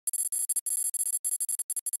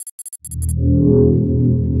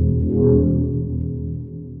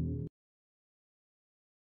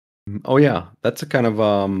Oh yeah, that's a kind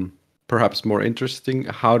of perhaps more interesting.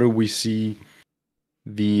 How do we see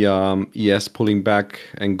the ES pulling back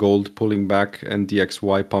and gold pulling back and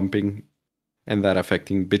DXY pumping and that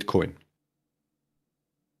affecting Bitcoin?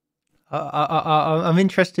 I'm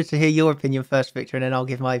interested to hear your opinion first, Victor, and then I'll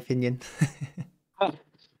give my opinion. Huh.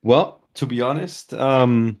 Well, to be honest,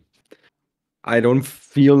 I don't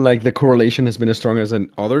feel like the correlation has been as strong as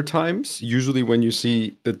in other times. Usually, when you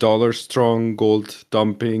see the dollar strong, gold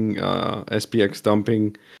dumping, SPX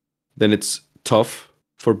dumping, then it's tough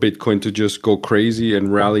for Bitcoin to just go crazy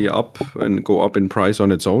and rally up and go up in price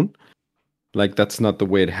on its own. Like that's not the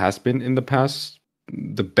way it has been in the past.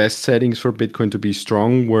 The best settings for Bitcoin to be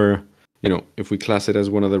strong were, if we class it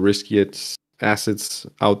as one of the riskiest assets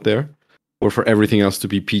out there, or for everything else to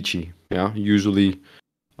be peachy. Yeah, usually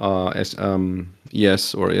as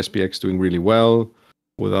ES or SPX doing really well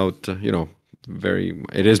without very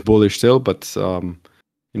it is bullish still, but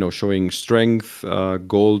showing strength.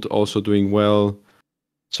 Gold also doing well.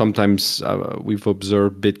 Sometimes we've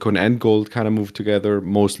observed Bitcoin and gold kind of move together,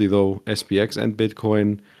 mostly though SPX and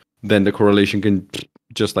Bitcoin. Then the correlation can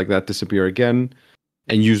just like that disappear again.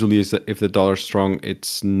 And usually, is that if the dollar's strong,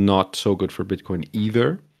 it's not so good for Bitcoin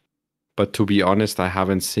either. But to be honest, I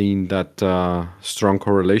haven't seen that strong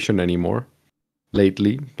correlation anymore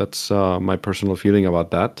lately. That's my personal feeling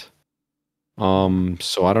about that.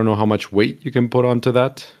 So I don't know how much weight you can put onto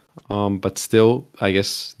that. But still, I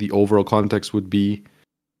guess the overall context would be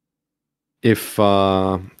if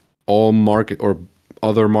all market or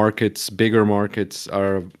other markets, bigger markets,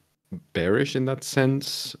 are bearish in that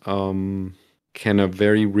sense, can a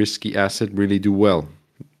very risky asset really do well?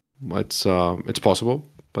 It's possible,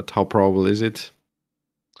 but how probable is it?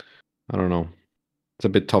 I don't know. It's a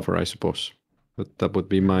bit tougher, I suppose. But that would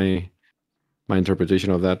be Mm, my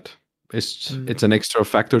interpretation of that. mm, It's an extra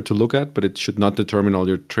factor to look at, but it should not determine all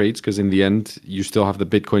your trades because in the end, you still have the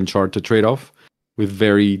Bitcoin chart to trade off with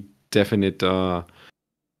very definite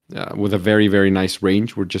with a very, very nice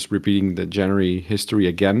range. We're just repeating the January history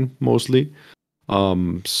again, mostly.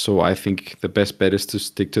 So I think the best bet is to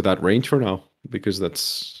stick to that range for now because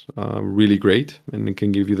that's really great and it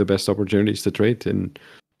can give you the best opportunities to trade. And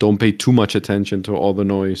don't pay too much attention to all the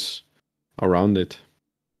noise around it,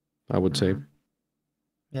 I would say. mm.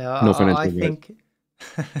 Yeah, No I financial advice. think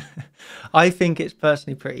I think it's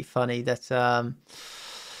personally pretty funny that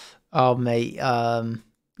oh mate,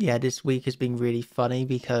 yeah, this week has been really funny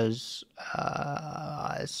because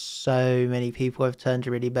so many people have turned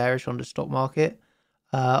really bearish on the stock market.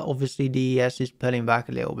 Obviously the ES is pulling back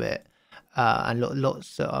a little bit, and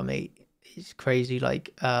lots. I mean, it's crazy. Like,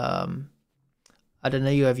 I don't know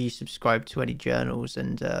if you subscribe to any journals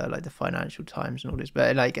and like the Financial Times and all this,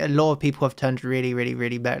 but like a lot of people have turned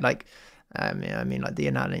really bad. Like, I mean, like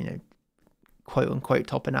the quote unquote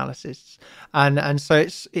top analysis, and so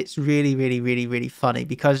it's really funny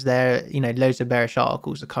because there loads of bearish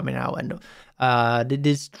articles are coming out, and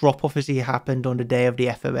this drop obviously happened on the day of the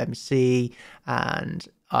FOMC, and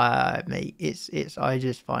mate, it's I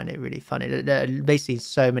just find it really funny that basically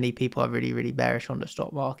so many people are really bearish on the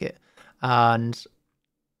stock market, and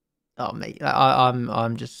oh mate,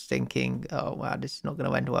 I'm just thinking, oh wow, this is not going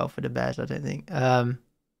to end well for the bears, I don't think.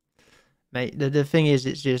 Mate, the thing is,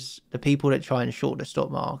 it's just the people that try and short the stock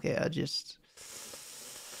market are just,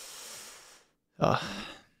 oh,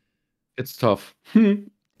 It's tough.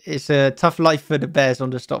 it's a tough life for the bears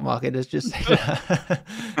on the stock market. Let's just say that.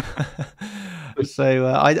 So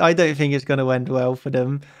I don't think it's going to end well for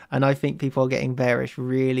them, and I think people are getting bearish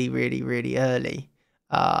really early.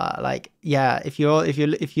 Like yeah, if you look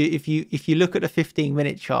at the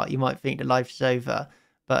 15-minute chart, you might think the life is over,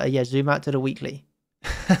 but yeah, zoom out to the weekly.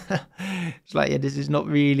 It's like, yeah, this is not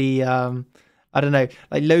really I don't know,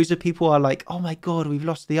 like loads of people are like, oh my god, we've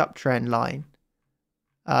lost the uptrend line.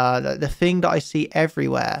 The thing that I see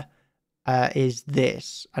everywhere is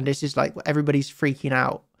this, and this is like everybody's freaking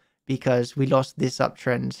out because we lost this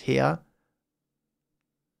uptrend here.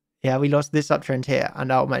 Yeah, we lost this uptrend here,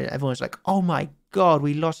 and oh my, everyone's like, oh my god,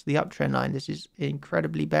 we lost the uptrend line, this is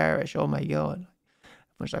incredibly bearish, oh my god.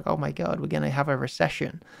 Everyone's like, oh my god, we're gonna have a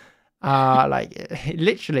recession. Like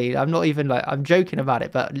literally, I'm not even like I'm joking about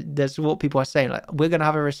it, but that's what people are saying. Like, we're gonna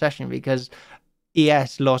have a recession because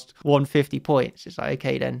ES lost 150 points. It's like,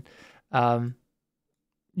 okay then.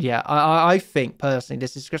 Yeah, I think personally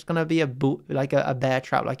this is just gonna be like a bear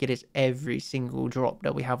trap, like it is every single drop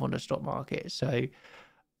that we have on the stock market. So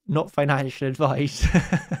not financial advice,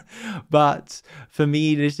 but for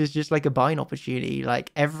me, this is just like a buying opportunity.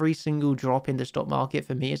 Like every single drop in the stock market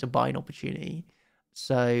for me is a buying opportunity.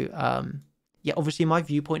 So yeah, obviously my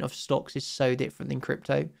viewpoint of stocks is so different than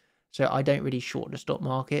crypto. So I don't really short the stock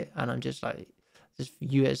market, and I'm just like, just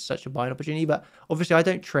view it as such a buying opportunity. But obviously I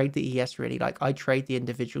don't trade the ES really. Like I trade the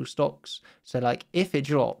individual stocks. So like if it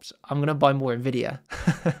drops, I'm gonna buy more Nvidia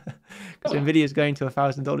because Nvidia is going to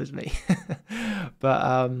 $1,000, mate.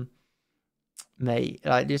 But mate,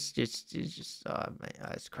 like this just mate,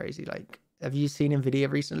 that's crazy. Like, have you seen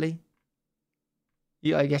Nvidia recently?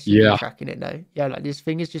 Yeah, I guess you've been Yeah, tracking it now. Yeah, like this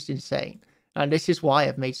thing is just insane. And this is why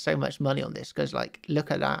I've made so much money on this, because like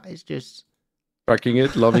look at that. It's just tracking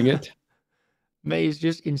it, loving it. mate, it's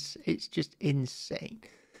just insane.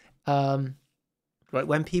 Um Right,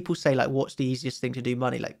 when people say like what's the easiest thing to do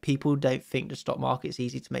money, like people don't think the stock market is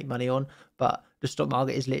easy to make money on, but the stock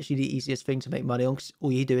market is literally the easiest thing to make money on because all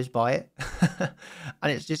you do is buy it. And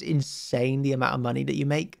it's just insane the amount of money that you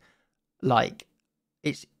make. Like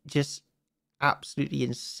it's just absolutely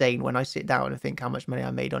insane when I sit down and think how much money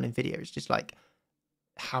I made on Nvidia. It's just like,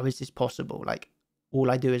 how is this possible? Like all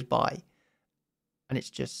I do is buy, and it's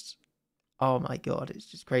just, oh my God, it's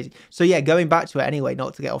just crazy. So yeah, going back to it anyway,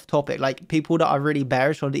 not to get off topic, like people that are really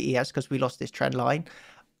bearish on the ES because we lost this trend line,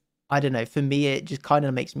 I don't know, for me, it just kind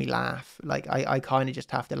of makes me laugh. Like I kind of just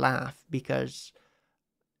have to laugh because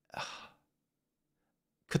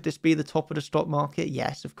could this be the top of the stock market?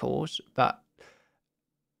 Yes, of course. But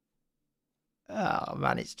oh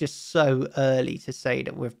man, it's just so early to say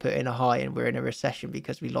that we've put in a high and we're in a recession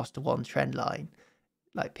because we lost one trend line.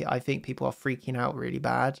 Like I think people are freaking out really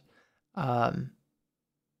bad.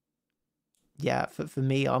 Yeah, for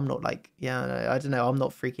me, I'm not like, yeah, I don't know, I'm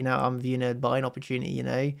not freaking out. I'm viewing a buying opportunity, you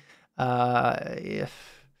know.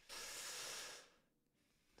 If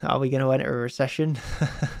are we going to enter a recession?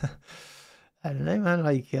 I don't know, man.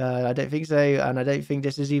 Like, I don't think so, and I don't think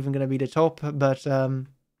this is even going to be the top. But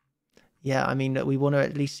yeah, I mean, we want to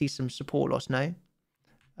at least see some support loss now.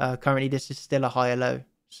 Currently, this is still a higher low,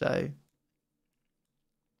 so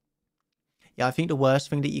yeah, I think the worst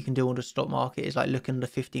thing that you can do on the stock market is like looking at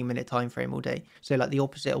the 15-minute time frame all day. So like the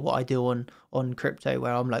opposite of what I do on crypto,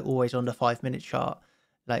 where I'm like always on the 5-minute chart.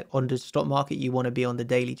 Like on the stock market, you want to be on the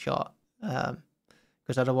daily chart,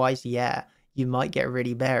 because otherwise, yeah, you might get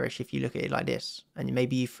really bearish if you look at it like this, and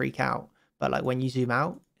maybe you freak out. But like when you zoom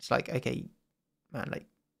out, it's like, okay, man, like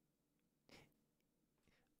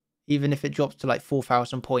even if it drops to like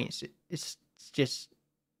 4,000 points, it's just.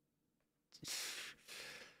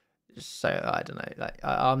 So I don't know, like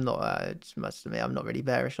I'm not it's must admit I'm not really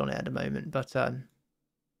bearish on it at the moment, but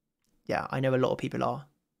yeah, I know a lot of people are,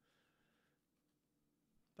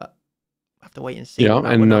 but I have to wait and see. Yeah,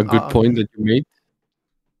 Like when and a good point that you made.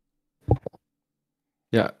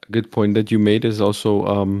 Yeah, a good point that you made is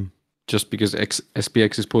also just because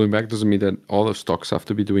SPX is pulling back doesn't mean that all the stocks have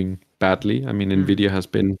to be doing badly. I mean, Nvidia has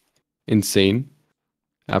been insane,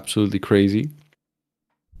 absolutely crazy.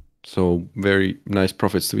 So very nice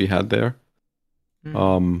profits to be had there.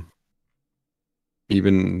 Even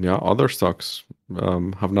yeah, other stocks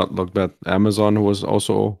have not looked bad. Amazon was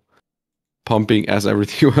also pumping as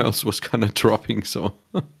everything else was kind of dropping. So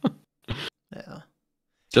yeah.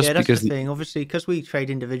 just Yeah, that's because the thing. Obviously, because we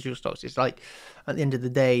trade individual stocks, it's like at the end of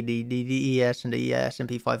the day, the ES and the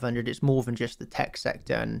S&P 500, it's more than just the tech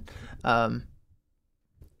sector. And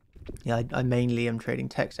yeah, I mainly am trading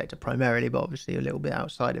tech sector primarily, but obviously a little bit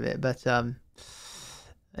outside of it. But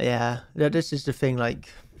yeah, this is the thing.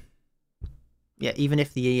 Like, yeah, even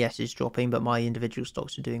if the ES is dropping, but my individual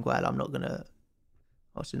stocks are doing well, I'm not gonna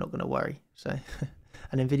obviously not gonna worry. So,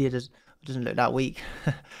 and Nvidia doesn't look that weak.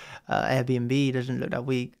 Airbnb doesn't look that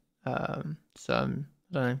weak. So I don't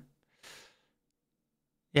know.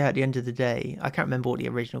 Yeah, at the end of the day, I can't remember what the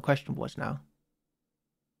original question was now.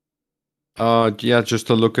 yeah, just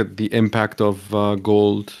to look at the impact of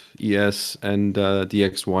gold, ES, and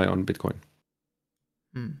DXY on Bitcoin.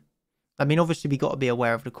 I mean, obviously, we got to be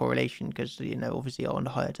aware of the correlation because, you know, obviously on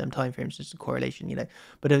the higher term time frames, there's a correlation, you know.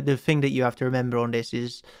 But the thing that you have to remember on this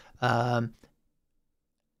is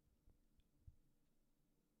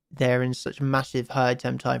they're in such massive higher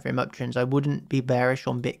term time frame uptrends. I wouldn't be bearish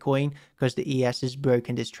on Bitcoin because the ES has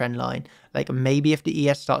broken this trend line. Like maybe if the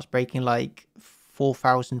ES starts breaking like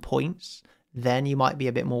 4,000 points, then you might be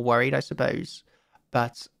a bit more worried, I suppose.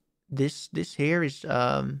 But this here is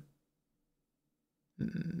I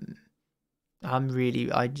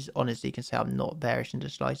just honestly can say I'm not bearish in the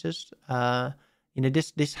slightest. You know,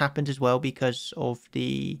 this happened as well because of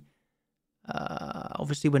the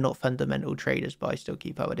obviously we're not fundamental traders, but I still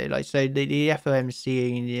keep up with it. Like so the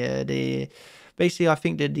FOMC, the basically I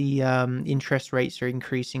think that the interest rates are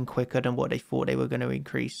increasing quicker than what they thought they were going to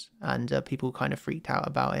increase, and people kind of freaked out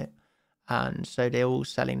about it, and so they're all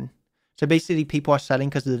selling. So basically, people are selling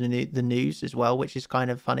because of the news as well, which is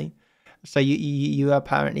kind of funny. So you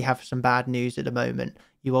apparently have some bad news at the moment.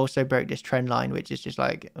 You also broke this trend line, which is just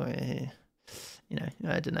like, you know,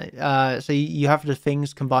 I don't know. So you have the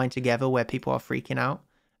things combined together where people are freaking out.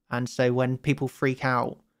 And so when people freak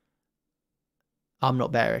out, I'm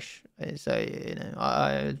not bearish. So, you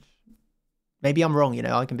know, maybe I'm wrong, you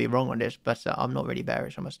know, I can be wrong on this, but I'm not really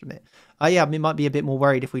bearish, I must admit. Yeah, I mean, might be a bit more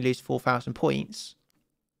worried if we lose 4,000 points.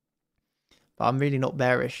 But I'm really not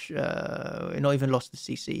bearish. Not even lost the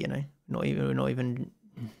CC, you know. Not even.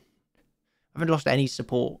 I haven't lost any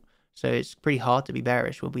support, so it's pretty hard to be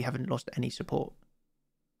bearish when we haven't lost any support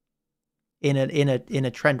in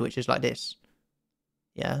a trend which is like this.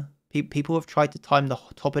 Yeah, people have tried to time the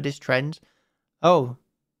top of this trend. Oh,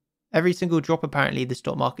 every single drop apparently the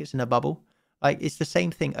stock market's in a bubble. Like it's the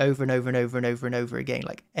same thing over and over and over and over and over again.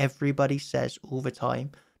 Like everybody says all the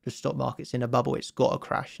time, the stock market's in a bubble. It's got to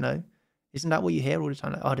crash. No. Isn't that what you hear all the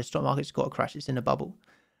time? Like, oh, the stock market's got to crash. It's in a bubble.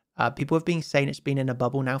 People have been saying it's been in a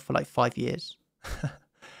bubble now for like 5 years.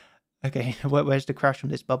 Okay, where's the crash from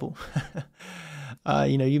this bubble?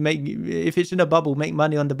 You know, if it's in a bubble, make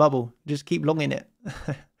money on the bubble. Just keep longing it.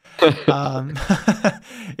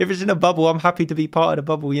 If it's in a bubble, I'm happy to be part of the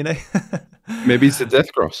bubble, you know. Maybe it's the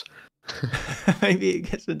death cross. Maybe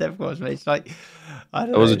it gets the death cross, mate. It's like, I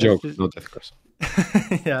don't know. That was a joke, not death cross.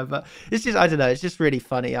 Yeah, but it's just, I don't know, it's just really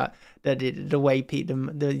funny that the way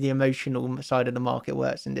the emotional side of the market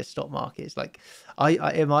works in this stock market. It's like, I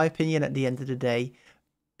in my opinion, at the end of the day,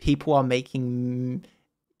 people are making,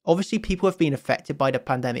 obviously people have been affected by the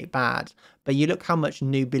pandemic bad, but you look how much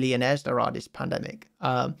new billionaires there are this pandemic.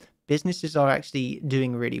 Businesses are actually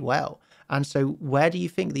doing really well. And so where do you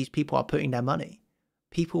think these people are putting their money?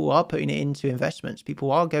 People are putting it into investments.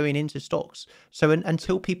 People are going into stocks. So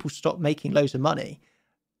until people stop making loads of money,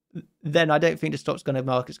 then I don't think the stock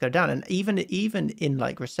market's go down. And even in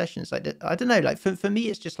like recessions, like I don't know, like for me,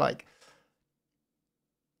 it's just like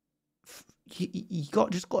you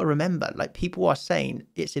got to remember, like people are saying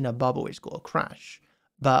it's in a bubble, it's got to crash,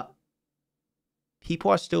 but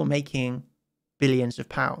people are still making billions of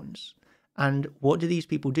pounds. And what do these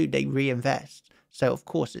people do? They reinvest. So of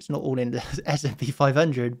course it's not all in the S&P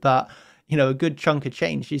 500, but you know, a good chunk of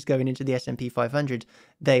change is going into the S&P 500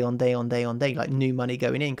 day on day on day on day, like new money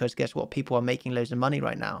going in, because guess what? People are making loads of money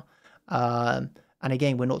right now. And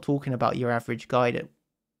again, we're not talking about your average guy.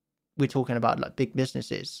 We're talking about like big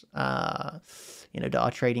businesses, you know, that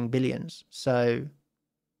are trading billions. So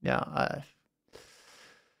yeah,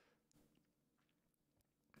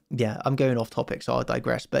 yeah, I'm going off topic, so I'll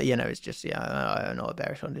digress. But you know, it's just, yeah, I'm not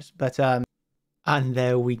bearish on this. But and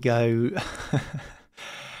there we go.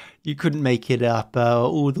 You couldn't make it up.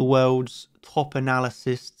 All the world's top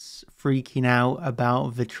analysts freaking out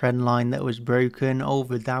about the trend line that was broken. Oh,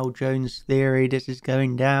 the Dow Jones theory, this is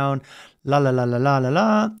going down. La la la la la la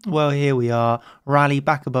la. Well, here we are. Rally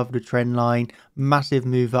back above the trend line. Massive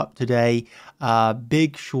move up today.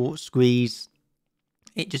 Big short squeeze.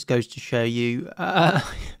 It just goes to show you.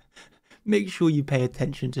 Make sure you pay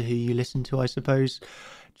attention to who you listen to, I suppose.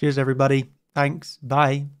 Cheers, everybody. Thanks.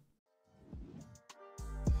 Bye.